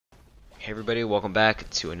Hey everybody, welcome back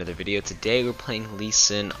to another video. Today we're playing Lee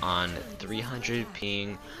Sin on 300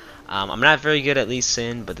 ping. I'm not very good at Lee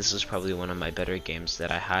Sin, but this is probably one of my better games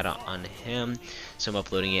that I had on him. So I'm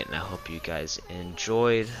uploading it and I hope you guys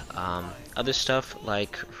enjoyed. Other stuff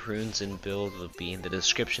like runes and build will be in the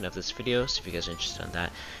description of this video, so if you guys are interested in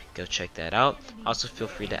that, go check that out. Also feel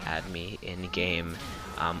free to add me in game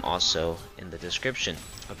also in the description.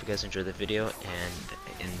 Hope you guys enjoy the video and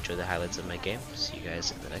enjoy the highlights of my game. See you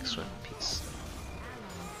guys in the next one. Peace.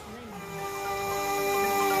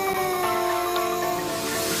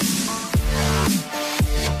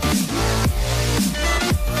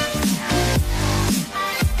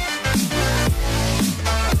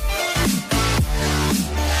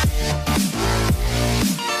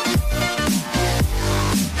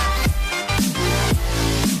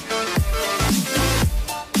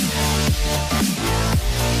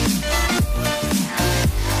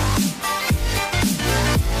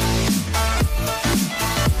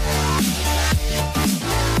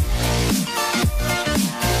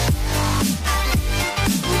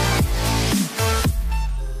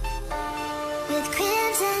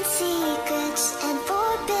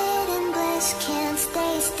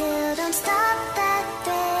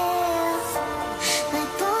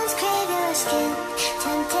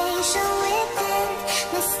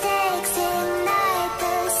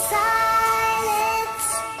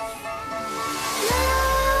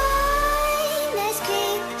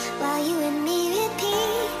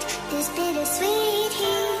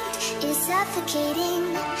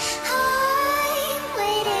 Suffocating, I'm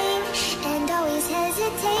waiting and always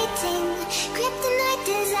hesitating. Kryptonite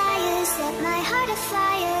desires set my heart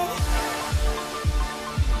afire.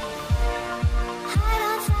 Heart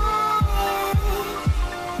on fire.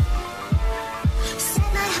 Set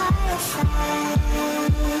my heart afire.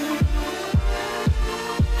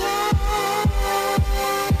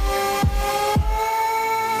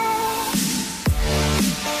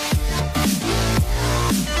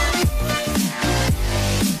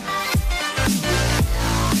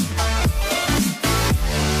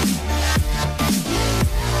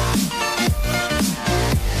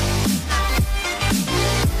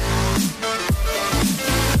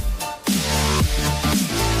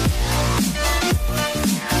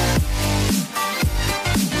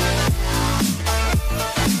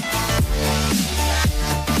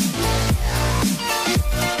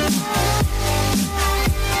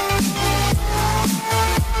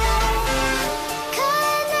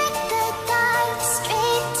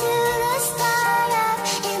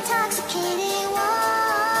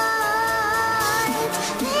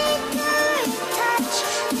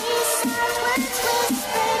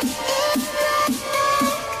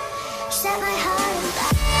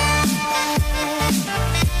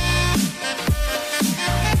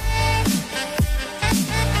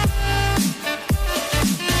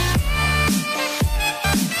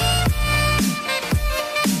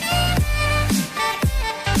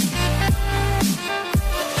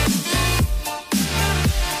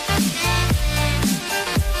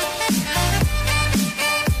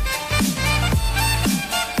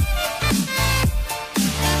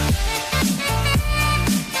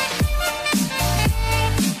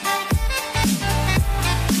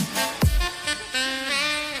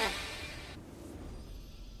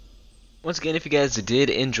 Once again, if you guys did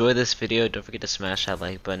enjoy this video, don't forget to smash that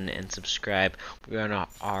like button and subscribe. We're on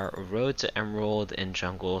our road to Emerald and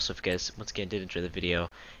Jungle, so if you guys once again did enjoy the video,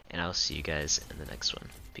 and I'll see you guys in the next one.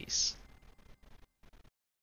 Peace.